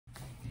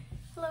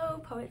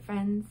poet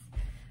friends.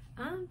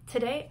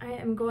 Today I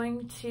am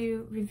going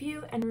to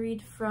review and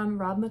read from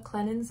Rob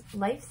McLennan's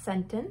Life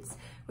Sentence,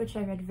 which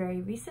I read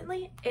very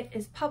recently. It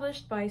is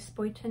published by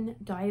Spoyton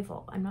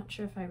Dival. I'm not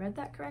sure if I read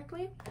that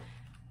correctly,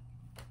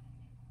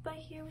 but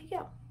here we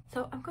go.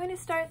 So I'm going to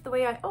start the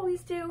way I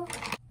always do.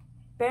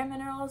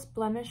 bareMinerals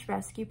Blemish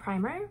Rescue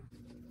Primer.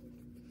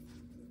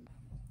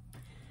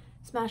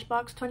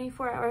 Smashbox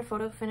 24-hour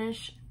photo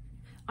finish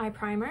eye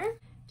primer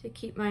to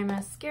keep my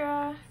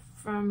mascara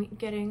from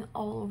getting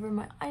all over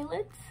my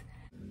eyelids.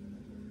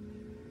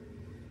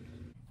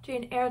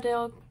 Jane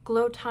Iredale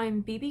Glow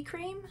Time BB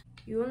Cream.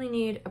 You only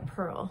need a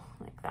pearl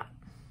like that.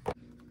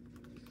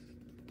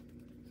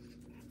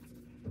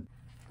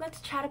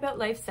 Let's chat about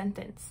Life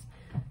Sentence.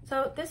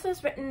 So this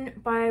was written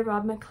by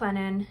Rob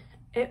McLennan.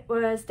 It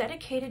was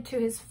dedicated to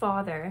his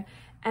father,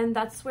 and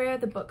that's where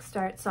the book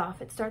starts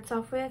off. It starts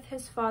off with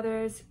his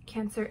father's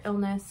cancer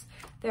illness.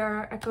 There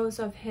are echoes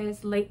of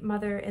his late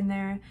mother in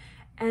there,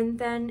 and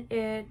then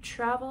it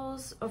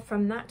travels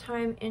from that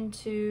time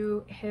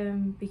into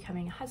him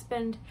becoming a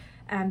husband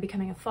and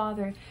becoming a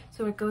father.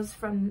 So it goes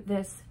from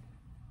this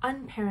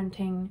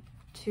unparenting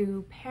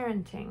to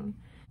parenting.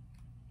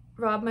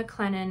 Rob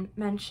McLennan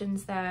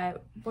mentions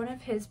that one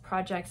of his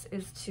projects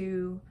is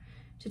to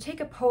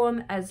take a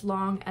poem as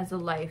long as a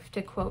life,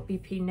 to quote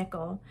BP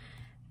Nickel,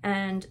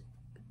 and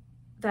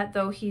that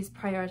though he's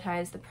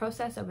prioritized the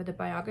process over the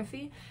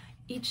biography,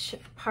 each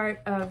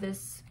part of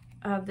this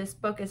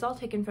book is all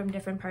taken from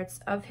different parts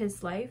of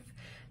his life.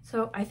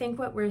 So I think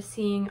what we're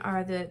seeing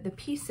are the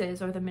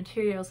pieces or the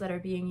materials that are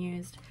being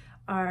used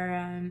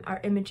are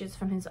images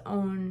from his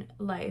own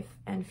life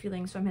and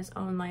feelings from his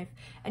own life,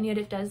 and yet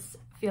it does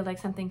feel like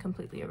something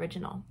completely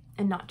original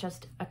and not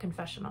just a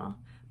confessional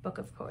book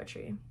of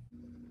poetry.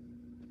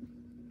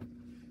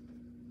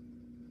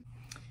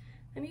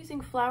 I'm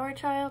using Flower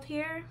Child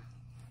here,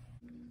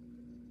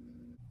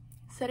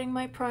 setting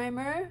my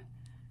primer,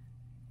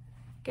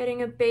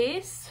 getting a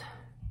base.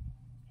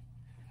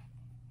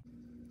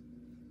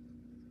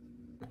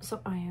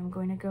 So I am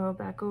going to go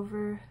back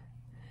over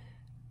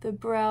the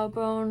brow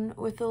bone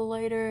with a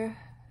lighter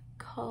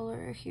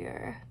color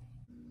here.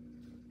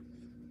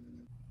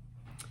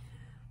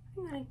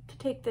 I'm going to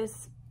take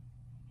this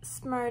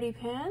Smarty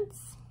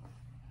Pants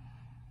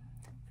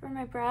for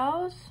my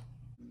brows.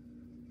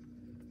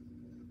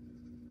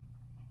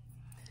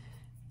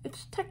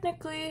 It's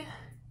technically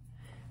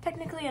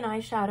an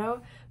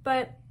eyeshadow,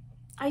 but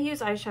I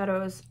use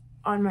eyeshadows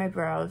on my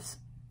brows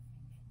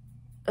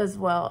as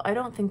well. I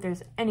don't think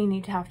there's any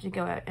need to have to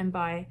go out and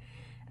buy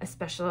a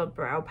special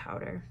brow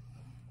powder.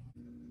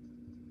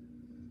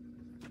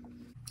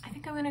 I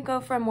think I'm gonna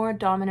go for a more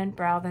dominant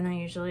brow than I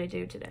usually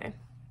do today.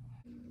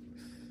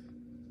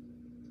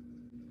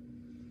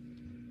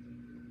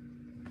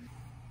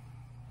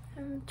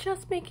 I'm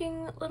just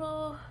making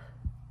little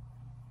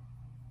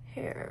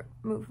hair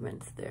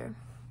movements there.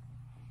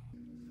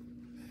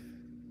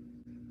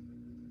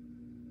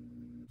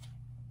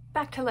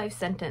 Back to Life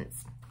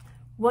Sentence.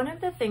 One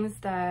of the things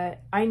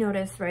that I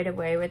noticed right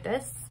away with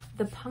this,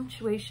 the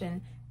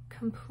punctuation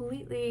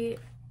completely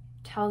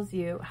tells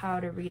you how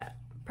to read.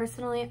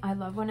 Personally, I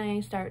love when I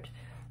start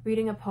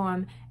reading a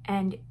poem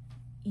and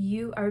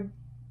you are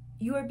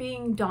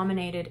being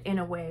dominated in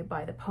a way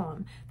by the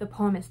poem. The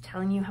poem is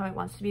telling you how it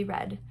wants to be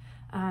read.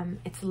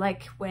 It's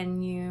like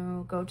when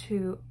you go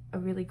to a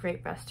really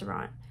great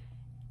restaurant.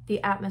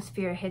 The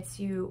atmosphere hits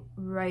you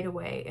right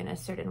away in a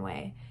certain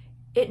way.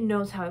 It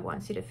knows how it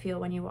wants you to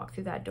feel when you walk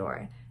through that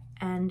door.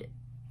 And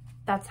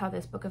that's how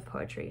this book of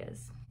poetry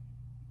is.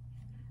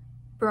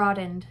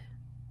 Broadened,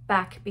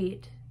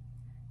 backbeat,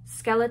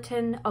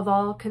 skeleton of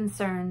all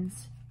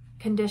concerns,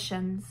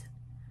 conditions,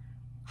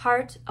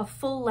 heart a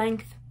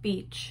full-length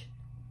beach.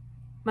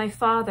 My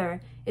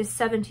father is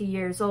 70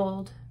 years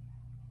old.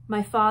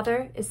 My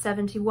father is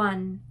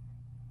 71.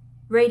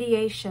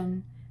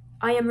 Radiation,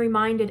 I am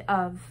reminded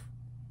of.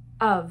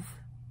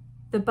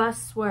 The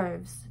bus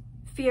swerves,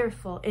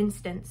 fearful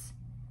instance.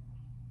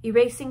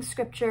 Erasing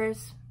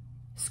scriptures,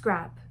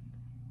 scrap.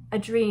 A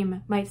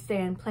dream might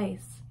stay in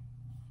place.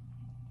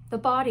 The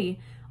body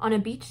on a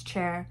beach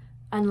chair,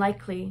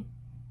 unlikely.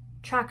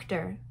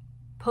 Tractor,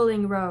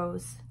 pulling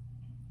rows,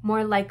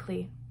 more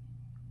likely.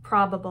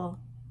 Probable.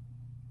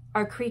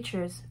 Are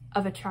creatures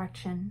of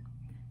attraction.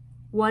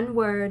 One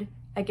word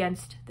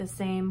against the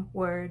same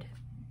word.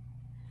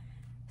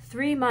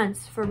 3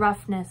 months for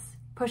roughness,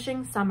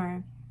 pushing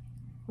summer.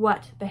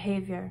 What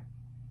behavior?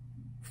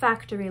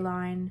 Factory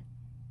line.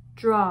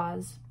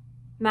 Draws,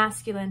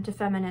 masculine to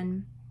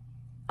feminine.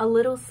 A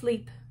little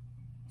sleep,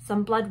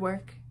 some blood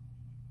work.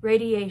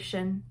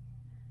 Radiation,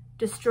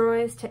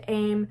 destroys to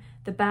aim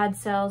the bad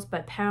cells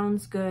but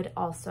pounds good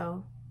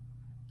also.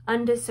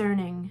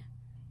 Undiscerning,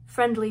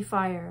 friendly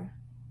fire,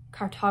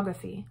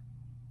 cartography,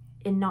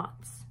 in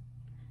knots.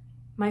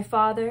 My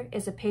father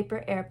is a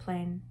paper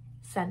airplane,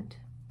 sent.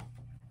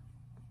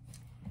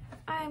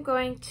 I'm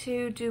going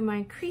to do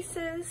my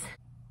creases.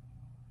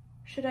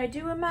 Should I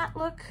do a matte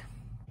look?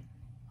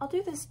 I'll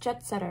do this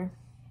Jet Setter.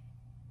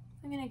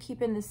 I'm gonna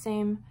keep in the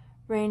same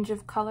range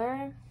of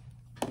color.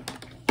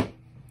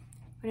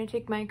 I'm gonna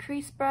take my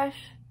crease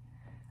brush.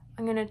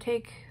 I'm gonna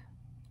take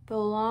the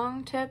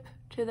long tip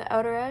to the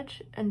outer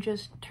edge and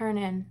just turn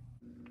in.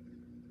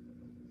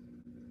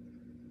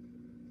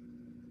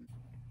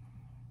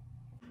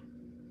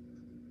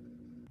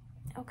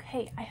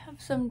 Okay, I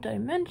have some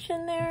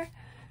dimension there.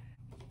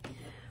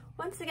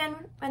 Once again,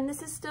 and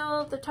this is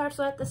still the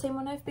Tartelette, the same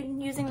one I've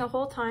been using the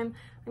whole time,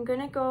 I'm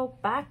gonna go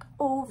back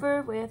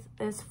over with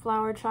this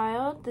Flower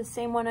Child, the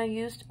same one I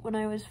used when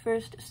I was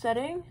first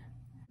setting.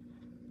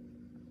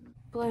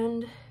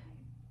 Blend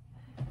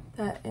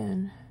that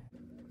in.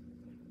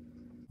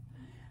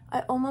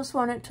 I almost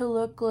want it to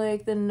look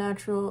like the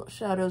natural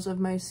shadows of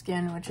my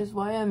skin, which is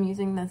why I'm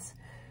using this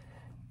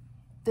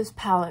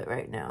palette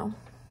right now.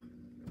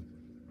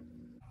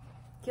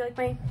 Do you like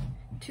my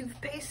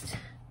toothpaste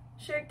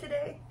shirt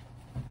today?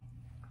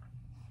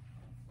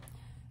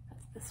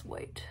 That's this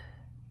white.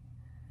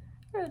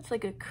 Or it's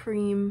like a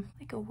cream,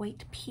 like a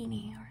white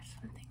peony or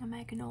something, a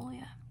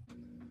magnolia.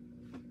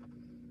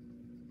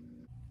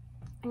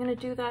 I'm gonna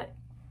do that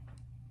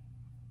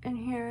in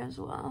here as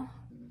well.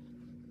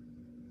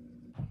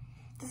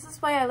 This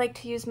is why I like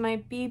to use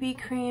my BB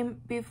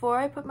cream before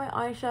I put my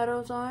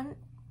eyeshadows on,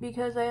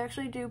 because I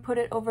actually do put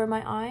it over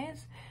my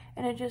eyes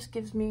and it just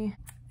gives me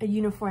a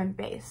uniform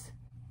base.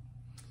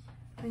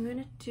 I'm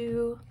gonna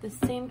do the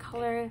same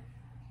color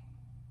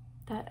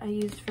that I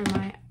used for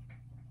my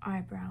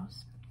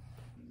eyebrows.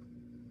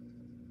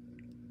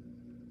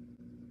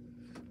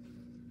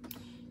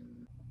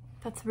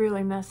 That's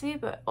really messy,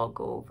 but I'll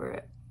go over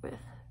it with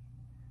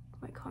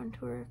my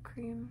contour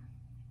cream.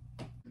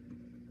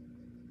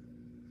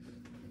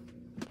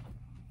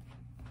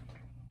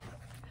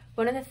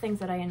 One of the things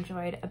that I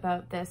enjoyed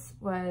about this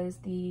was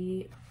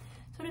the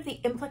sort of the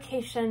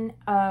implication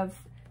of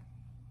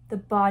the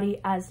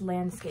body as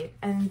landscape.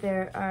 And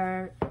there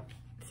are,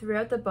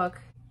 throughout the book,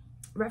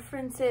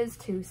 references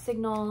to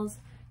signals,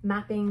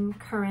 mapping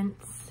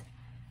currents,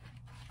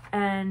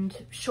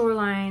 and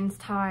shorelines,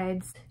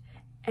 tides.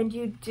 And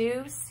you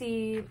do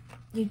see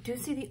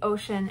the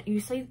ocean, you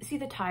see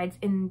the tides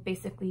in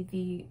basically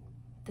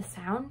the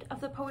sound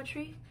of the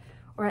poetry,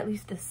 or at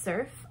least the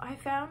surf, I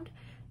found.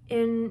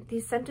 In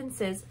these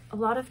sentences, a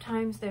lot of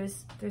times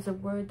there's a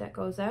word that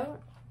goes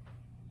out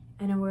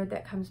and a word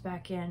that comes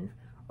back in,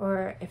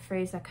 or a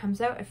phrase that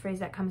comes out, a phrase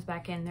that comes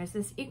back in. There's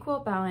this equal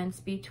balance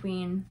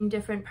between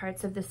different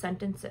parts of the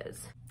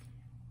sentences.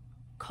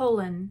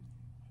 Colon,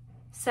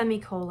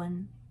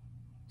 semicolon,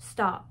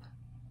 stop,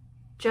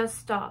 just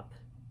stop.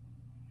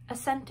 A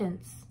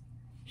sentence,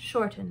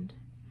 shortened.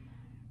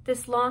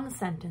 This long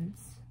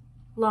sentence,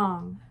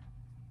 long.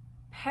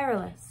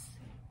 Perilous,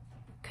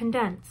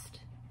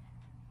 condensed.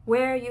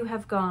 Where you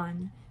have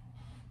gone,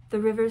 the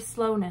river's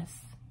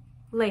slowness,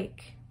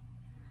 lake.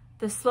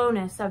 The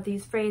slowness of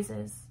these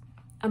phrases,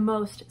 a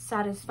most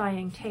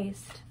satisfying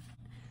taste.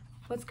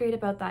 What's great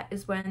about that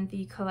is when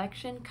the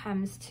collection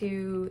comes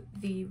to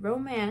the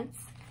romance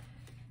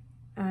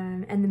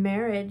and the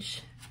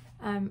marriage,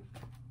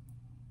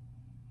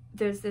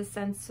 there's this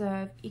sense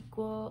of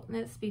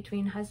equalness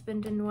between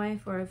husband and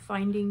wife, or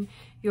finding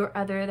your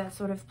other, that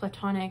sort of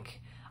platonic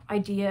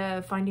idea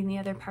of finding the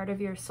other part of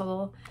your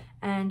soul.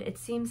 And it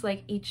seems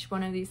like each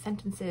one of these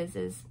sentences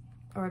is,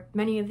 or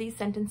many of these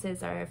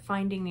sentences are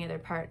finding the other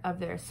part of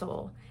their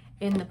soul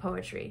in the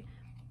poetry,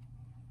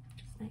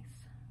 which is nice.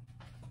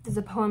 There's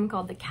a poem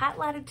called The Cat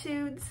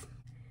Latitudes.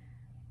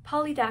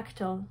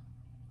 Polydactyl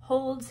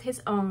holds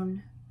his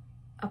own,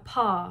 a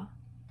paw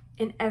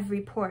in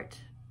every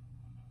port.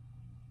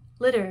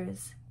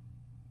 Litters,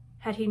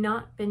 had he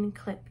not been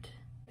clipped.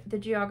 The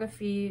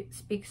geography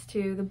speaks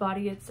to the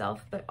body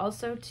itself, but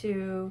also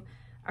to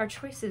our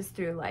choices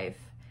through life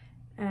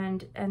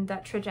and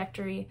that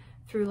trajectory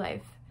through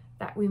life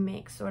that we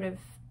make, sort of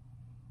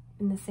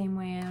in the same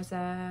way as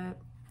a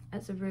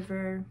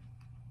river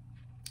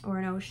or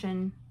an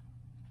ocean,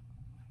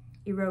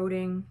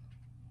 eroding,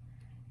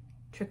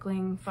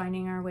 trickling,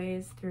 finding our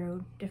ways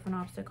through different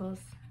obstacles.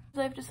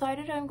 I've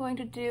decided I'm going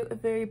to do a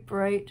very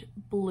bright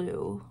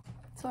blue.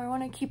 So I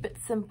want to keep it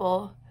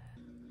simple.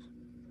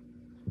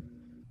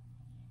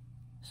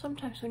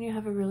 Sometimes when you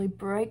have a really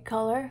bright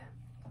color,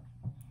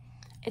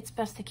 it's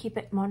best to keep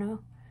it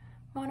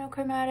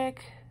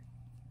monochromatic,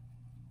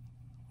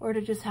 or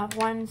to just have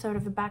one sort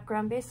of a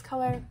background base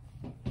color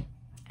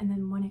and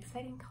then one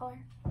exciting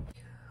color.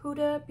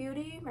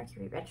 HudaBeauty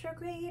Mercury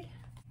Retrograde.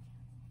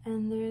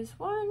 And there's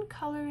one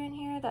color in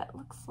here that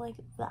looks like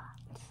that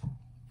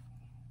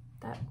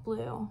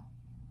blue.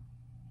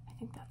 I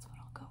think that's what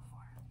I'll go for.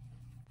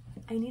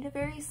 I need a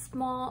very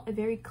small, a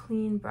very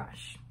clean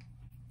brush.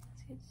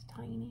 See, it's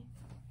tiny.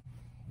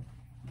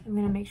 I'm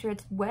gonna make sure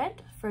it's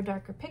wet for a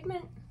darker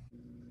pigment.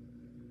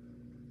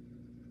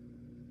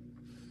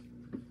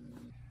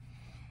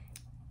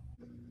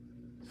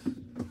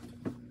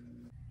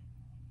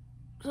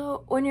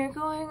 So when you're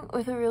going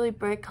with a really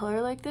bright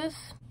color like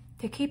this,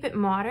 to keep it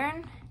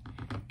modern,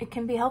 it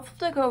can be helpful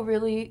to go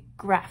really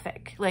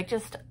graphic, like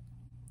just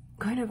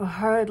kind of a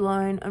hard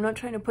line. I'm not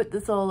trying to put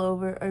this all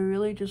over. I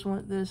really just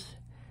want this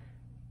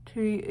to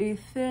be a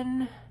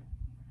thin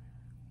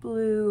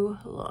blue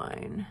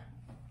line.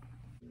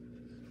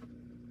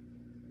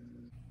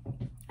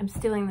 I'm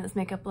stealing this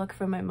makeup look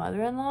from my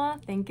mother-in-law.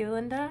 Thank you,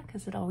 Linda,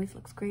 because it always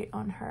looks great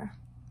on her.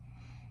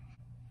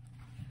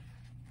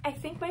 I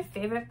think my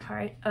favorite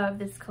part of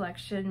this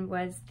collection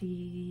was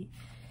the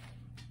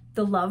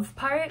love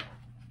part.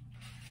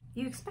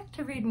 You expect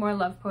to read more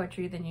love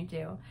poetry than you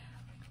do.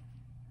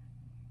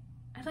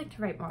 I'd like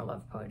to write more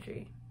love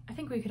poetry. I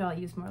think we could all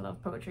use more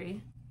love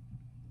poetry.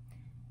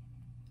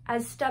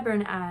 As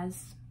stubborn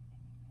as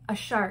a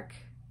shark,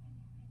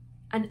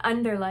 an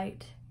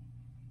underlight,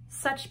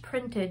 such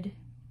printed,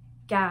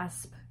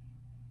 gasp,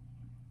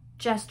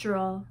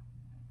 gestural,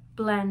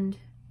 blend,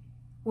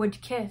 would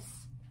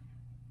kiss,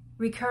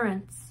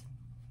 recurrence,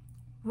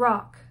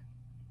 rock,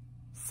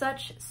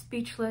 such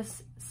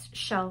speechless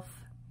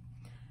shelf.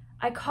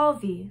 I call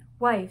thee,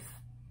 wife,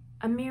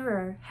 a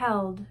mirror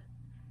held,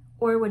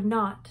 or would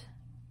not,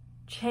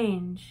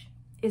 change,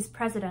 is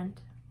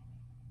president.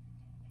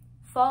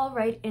 Fall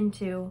right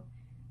into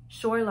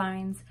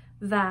shorelines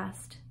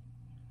vast,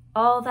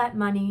 all that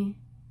money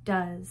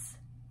does.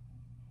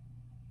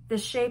 The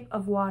shape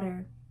of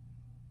water,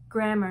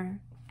 grammar,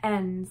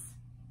 ends,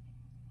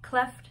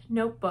 cleft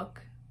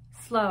notebook,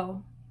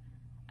 slow,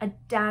 a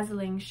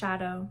dazzling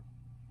shadow.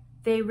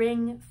 They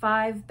ring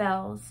 5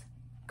 bells,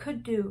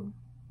 could do.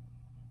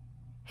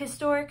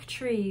 Historic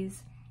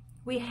trees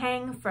we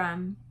hang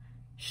from,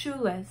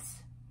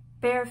 shoeless,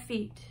 bare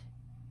feet,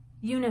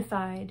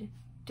 unified,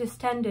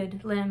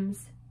 distended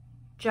limbs,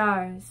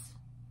 jars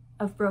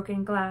of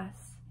broken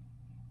glass.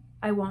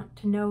 I want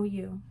to know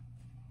you.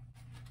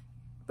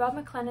 Rob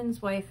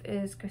McLennan's wife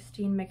is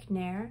Christine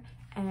McNair,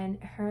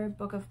 and her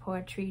book of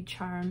poetry,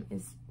 Charm,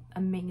 is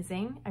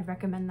amazing. I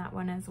recommend that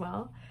one as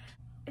well.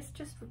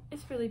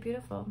 It's really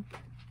beautiful.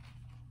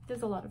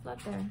 There's a lot of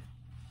love there.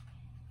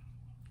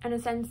 And a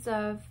sense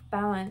of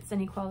balance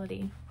and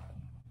equality.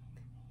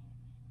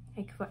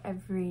 Like for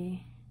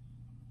every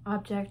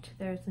object,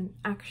 there's an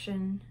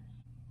action.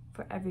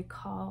 For every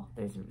call,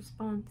 there's a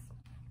response.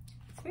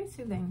 It's very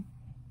soothing.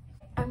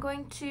 I'm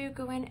going to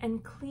go in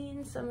and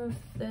clean some of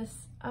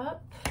this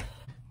up.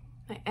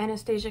 My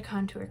Anastasia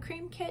Contour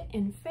Cream Kit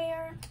in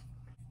Fair.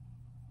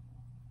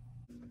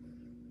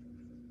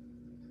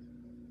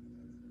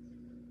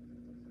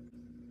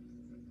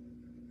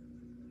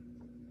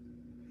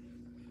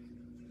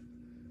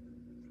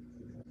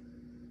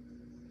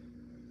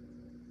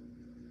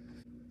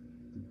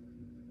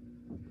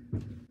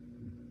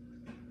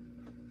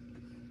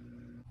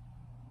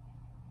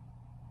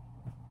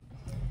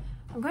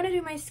 I'm going to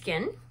do my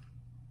skin.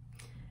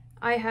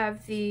 I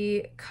have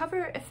the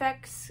Cover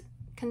FX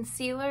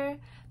concealer,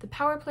 the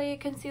Power Play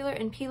concealer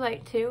in P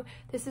Light 2.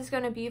 This is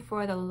going to be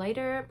for the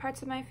lighter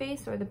parts of my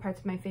face, or the parts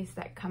of my face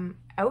that come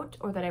out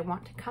or that I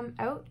want to come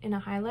out in a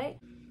highlight.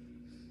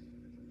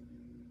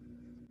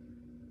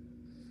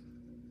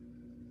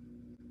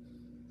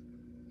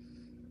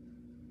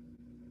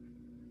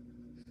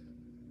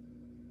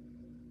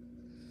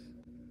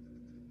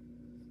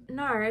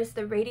 Nars,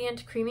 the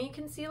Radiant Creamy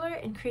Concealer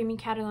in Creamy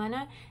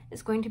Catalana,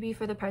 is going to be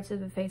for the parts of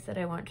the face that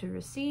I want to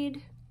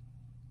recede.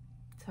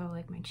 So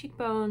like my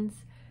cheekbones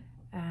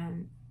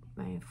and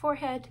my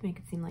forehead, to make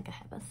it seem like I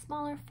have a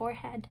smaller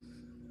forehead.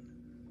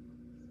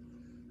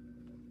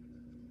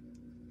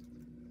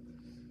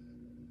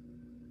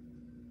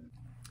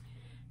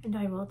 And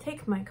I will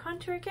take my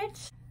contour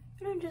kit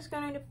and I'm just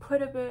going to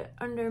put a bit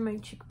under my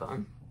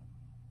cheekbone.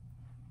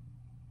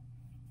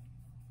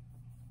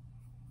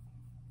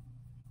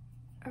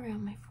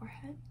 Around my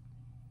forehead,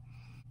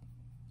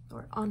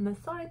 or on the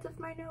sides of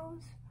my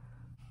nose,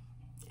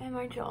 and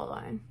my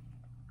jawline,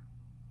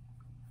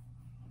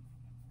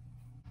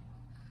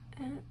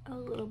 and a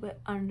little bit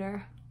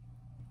under,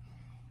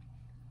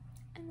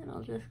 and then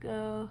I'll just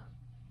go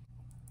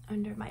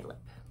under my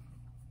lip.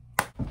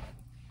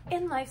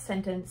 In Life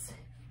Sentence,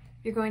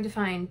 you're going to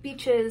find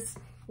beaches,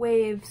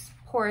 waves,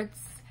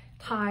 ports,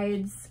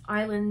 tides,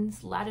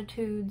 islands,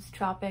 latitudes,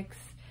 tropics,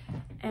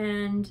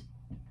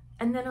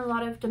 and then a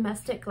lot of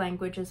domestic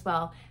language as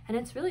well. And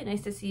it's really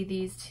nice to see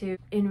these two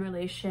in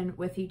relation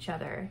with each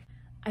other.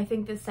 I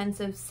think the sense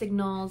of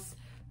signals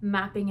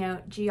mapping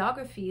out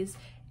geographies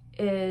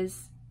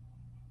is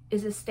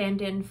a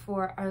stand-in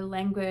for our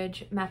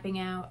language mapping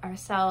out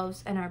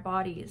ourselves and our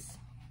bodies.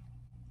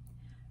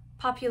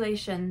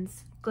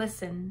 Populations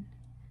glisten.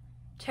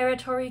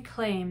 Territory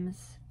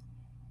claims.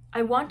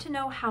 I want to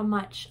know how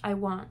much I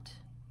want.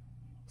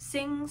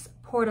 Sings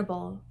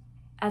portable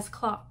as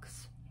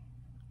clocks.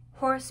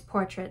 Horse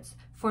portraits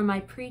for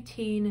my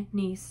preteen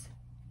niece.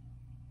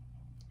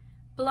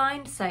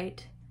 Blind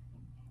sight,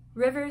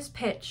 rivers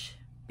pitch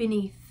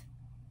beneath,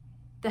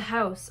 the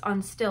house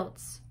on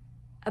stilts,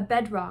 a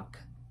bedrock,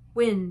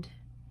 wind,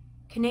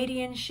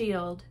 Canadian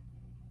shield,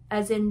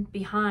 as in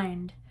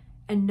behind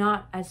and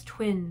not as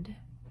twinned.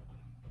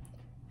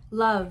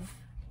 Love,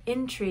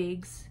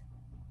 intrigues,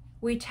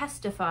 we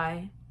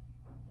testify,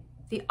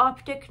 the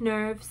optic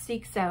nerve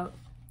seeks out,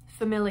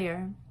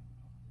 familiar.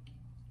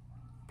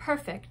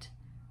 Perfect,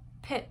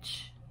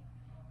 pitch,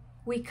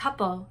 we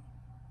couple,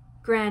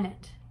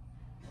 granite,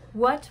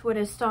 What would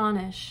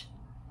astonish,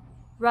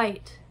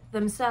 right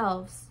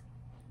themselves,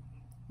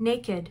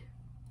 naked,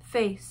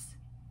 face,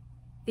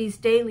 these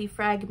daily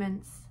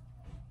fragments?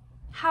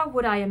 How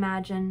would I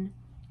imagine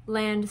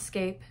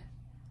landscape,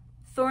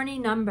 thorny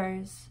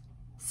numbers,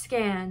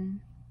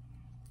 scan,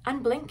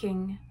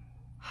 unblinking,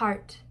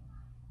 heart,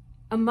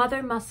 a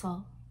mother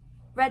muscle,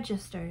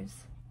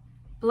 registers,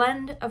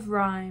 blend of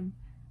rhyme,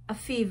 a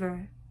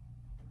fever,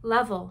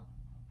 level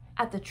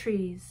at the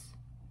trees,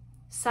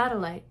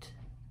 satellite,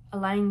 a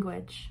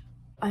language.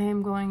 I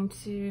am going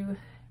to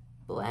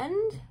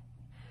blend.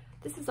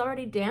 This is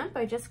already damp,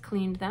 I just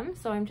cleaned them,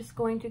 so I'm just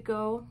going to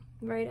go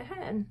right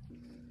ahead.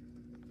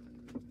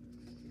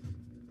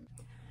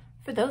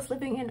 For those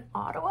living in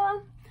Ottawa,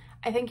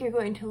 I think you're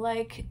going to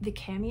like the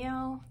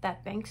cameo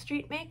that Bank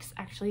Street makes.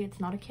 Actually, it's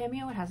not a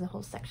cameo, it has a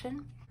whole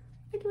section.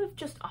 I live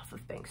just off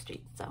of Bank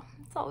Street, so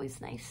it's always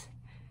nice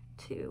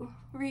to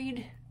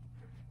read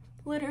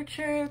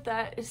literature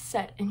that is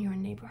set in your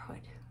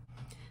neighborhood.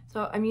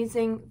 So I'm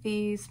using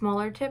the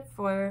smaller tip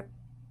for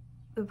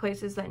the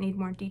places that need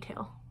more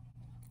detail,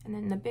 and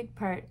then the big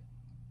part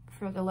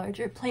for the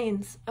larger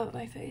planes of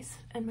my face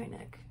and my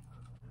neck.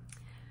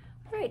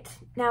 All right,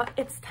 now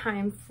it's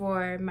time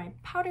for my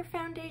powder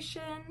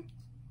foundation,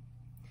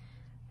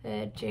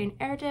 the Jane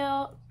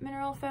Iredale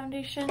Mineral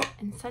Foundation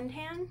in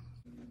Suntan.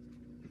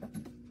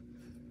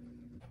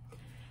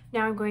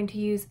 Now I'm going to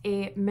use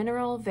a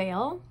mineral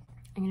veil.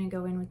 I'm going to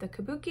go in with the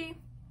Kabuki.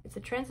 It's a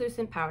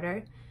translucent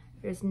powder.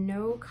 There's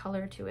no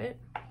color to it.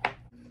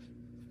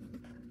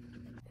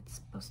 It's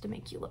supposed to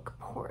make you look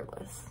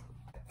poreless.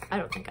 I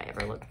don't think I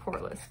ever look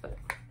poreless, but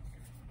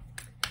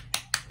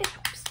it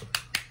helps.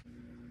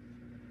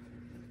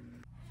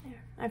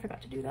 There, I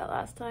forgot to do that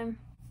last time.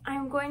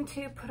 I'm going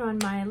to put on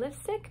my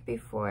lipstick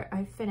before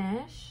I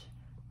finish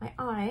my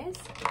eyes.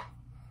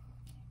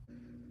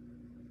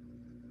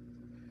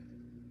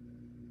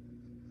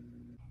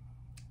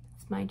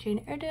 It's my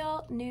Jane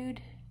Iredale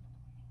Nude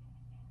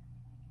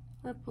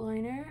lip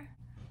liner.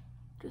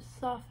 Just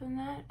soften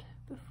that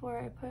before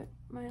I put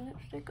my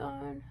lipstick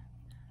on.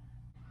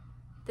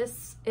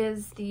 This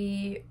is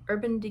the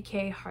Urban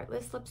Decay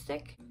Heartless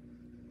lipstick.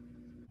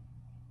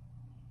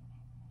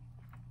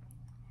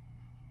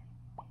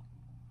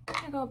 I'm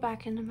gonna go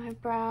back into my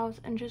brows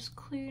and just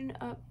clean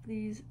up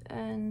these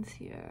ends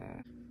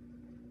here.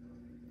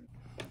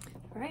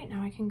 All right,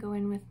 now I can go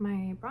in with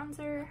my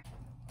bronzer.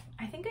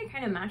 I think I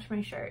kind of matched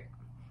my shirt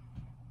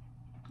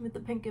with the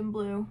pink and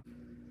blue.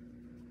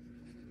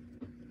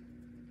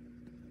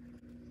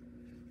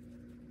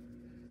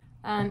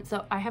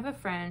 So I have a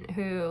friend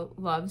who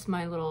loves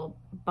my little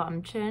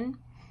bum chin,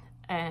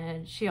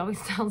 and she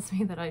always tells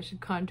me that I should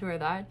contour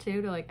that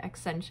too to like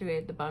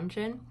accentuate the bum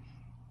chin.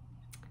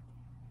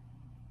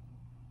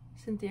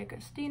 Cynthia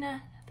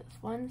Christina, this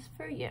one's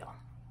for you.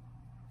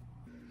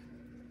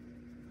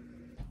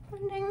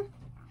 Blending.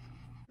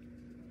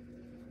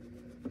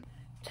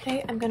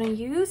 Today I'm gonna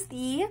use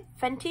the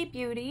Fenty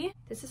Beauty.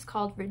 This is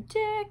called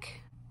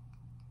Ridiic.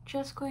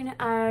 Just going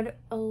to add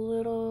a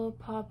little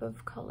pop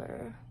of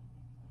color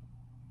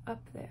up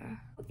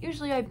there.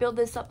 Usually I build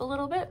this up a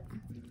little bit.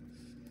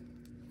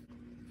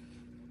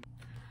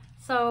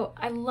 So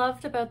I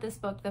loved about this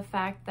book the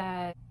fact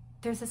that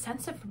there's a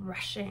sense of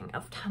rushing,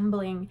 of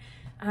tumbling,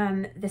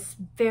 this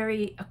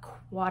very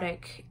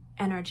aquatic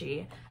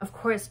energy. Of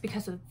course,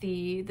 because of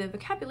the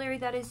vocabulary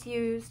that is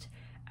used,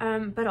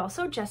 but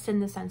also just in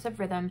the sense of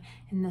rhythm,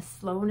 in the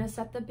slowness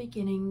at the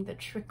beginning, the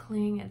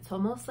trickling. It's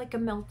almost like a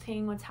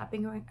melting, what's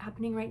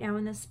happening right now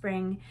in the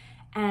spring.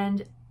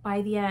 And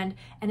by the end,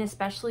 and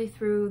especially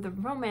through the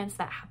romance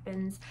that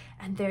happens,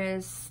 and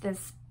there's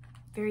this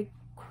very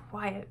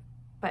quiet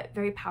but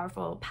very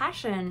powerful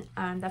passion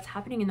that's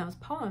happening in those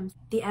poems.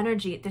 The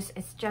energy,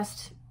 it's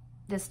just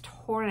this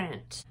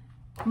torrent.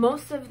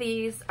 Most of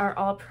these are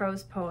all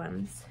prose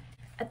poems.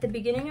 At the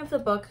beginning of the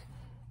book,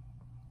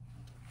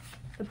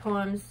 the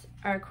poems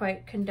are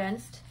quite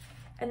condensed,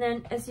 and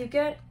then as you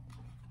get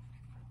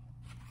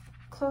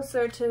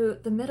closer to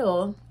the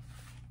middle,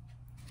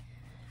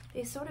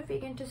 they sort of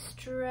begin to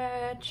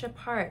stretch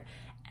apart,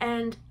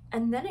 and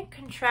then it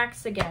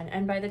contracts again,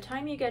 and by the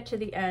time you get to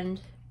the end,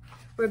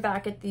 we're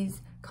back at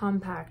these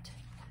compact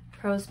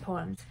prose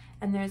poems,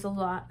 and there's a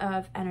lot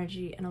of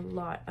energy and a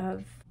lot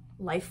of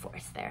life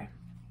force there.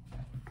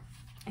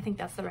 I think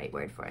that's the right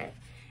word for it.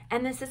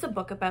 And this is a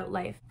book about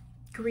life,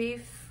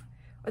 grief,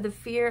 or the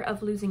fear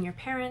of losing your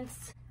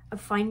parents, of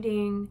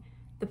finding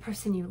the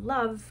person you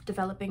love,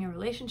 developing a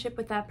relationship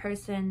with that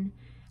person,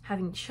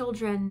 having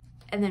children,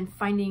 and then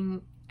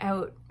finding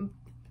out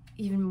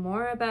even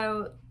more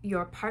about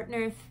your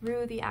partner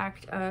through the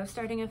act of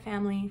starting a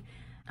family.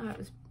 It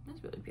was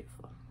really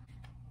beautiful.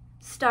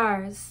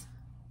 Stars,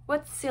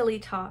 what silly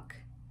talk,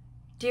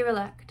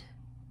 derelict,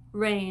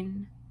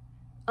 rain,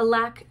 a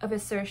lack of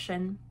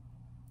assertion,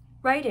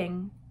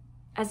 writing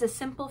as a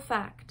simple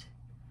fact,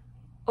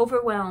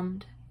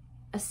 overwhelmed,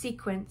 a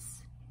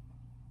sequence,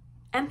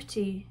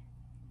 empty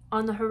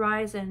on the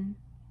horizon,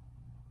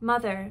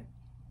 mother,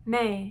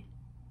 May,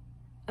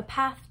 a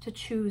path to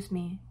choose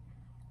me,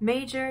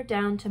 major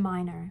down to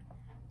minor,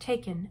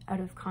 taken out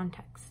of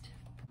context.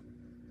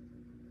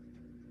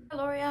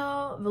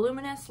 L'Oreal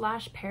Voluminous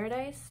Lash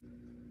Paradise.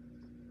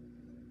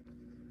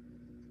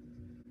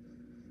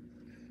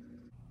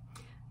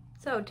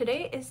 So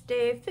today is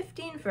day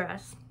 15 for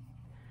us.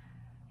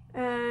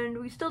 And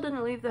we still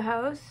didn't leave the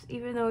house,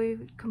 even though we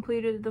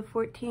completed the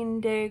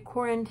 14-day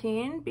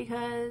quarantine,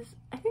 because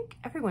I think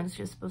everyone's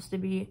just supposed to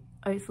be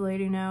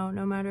isolating now,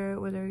 no matter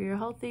whether you're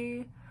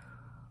healthy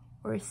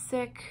or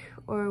sick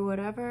or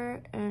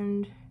whatever,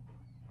 and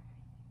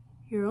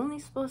you're only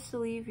supposed to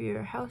leave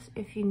your house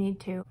if you need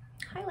to.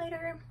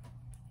 Highlighter.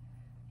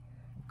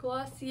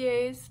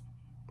 Glossier's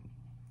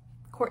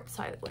Quartz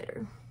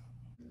highlighter.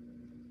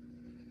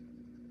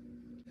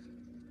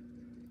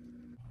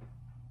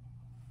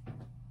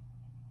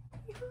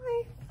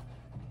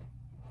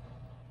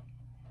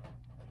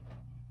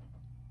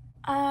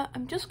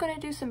 I'm just gonna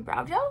do some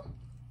brow gel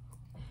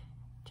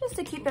just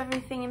to keep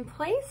everything in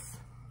place,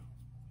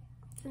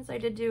 since I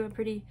did do a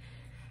pretty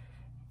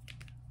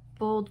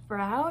bold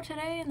brow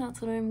today, and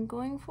that's what I'm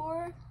going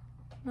for.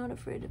 Not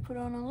afraid to put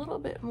on a little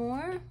bit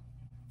more.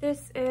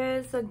 This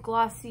is a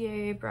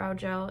Glossier brow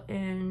gel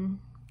in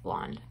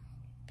blonde.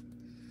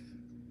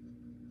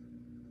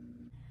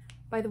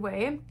 By the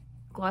way,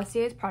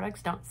 Glossier's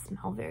products don't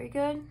smell very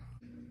good.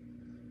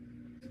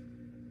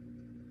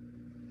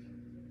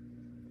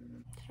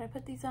 Should I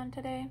put these on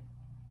today?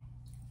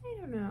 I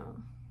don't know.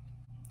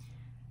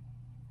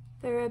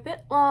 They're a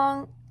bit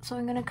long, so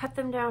I'm gonna cut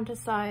them down to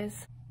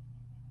size.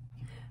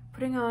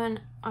 Putting on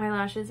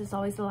eyelashes is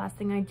always the last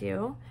thing I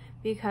do,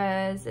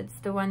 because it's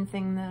the one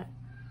thing that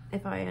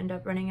if I end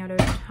up running out of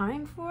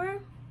time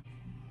for,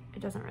 it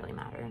doesn't really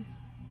matter.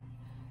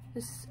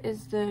 This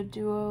is the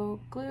Duo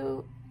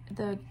Glue,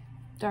 the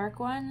dark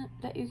one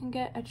that you can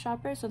get at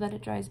Shoppers so that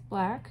it dries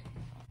black.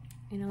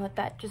 You know, let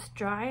that just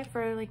dry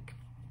for like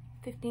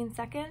 15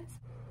 seconds.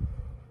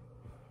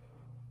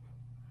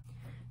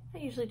 I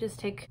usually just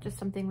take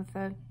something with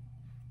a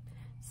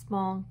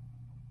small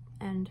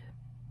end.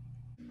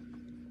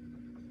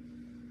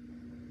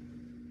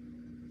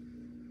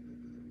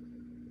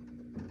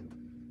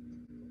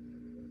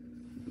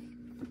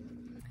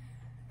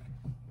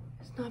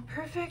 It's not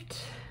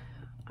perfect.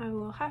 I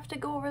will have to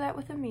go over that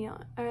with a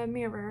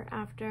mirror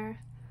after.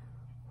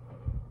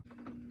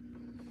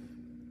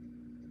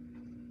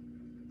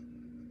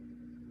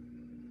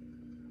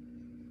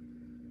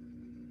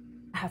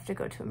 I have to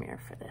go to a mirror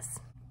for this.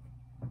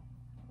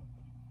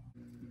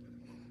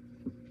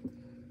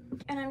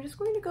 And I'm just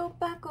going to go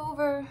back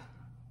over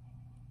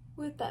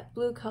with that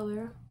blue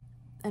color,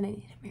 and I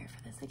need a mirror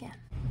for this again.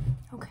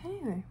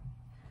 Okay.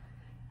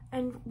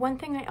 And one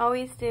thing I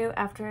always do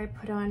after I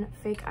put on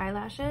fake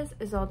eyelashes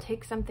is I'll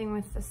take something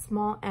with a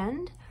small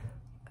end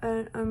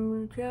and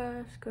I'm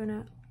just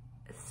gonna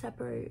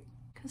separate,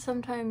 because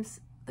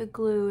sometimes the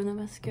glue and the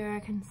mascara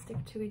can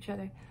stick to each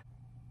other.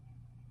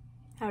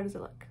 How does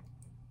it look?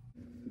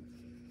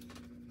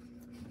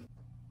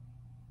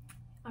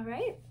 All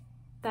right,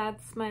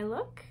 that's my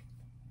look.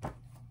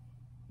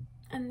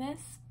 And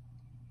this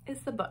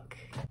is the book.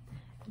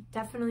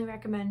 Definitely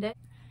recommend it.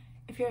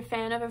 If you're a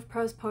fan of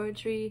prose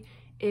poetry,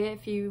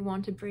 if you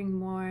want to bring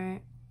more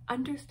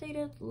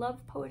understated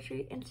love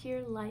poetry into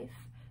your life,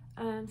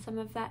 some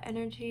of that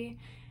energy,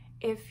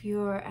 if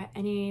you're at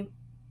any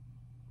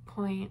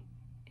point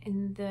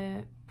in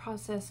the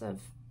process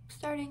of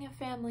starting a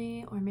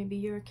family, or maybe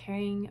you're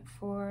caring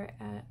for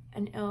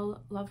an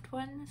ill loved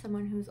one,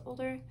 someone who's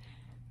older,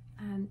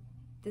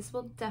 this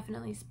will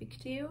definitely speak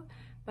to you,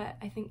 but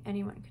I think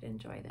anyone could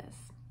enjoy this.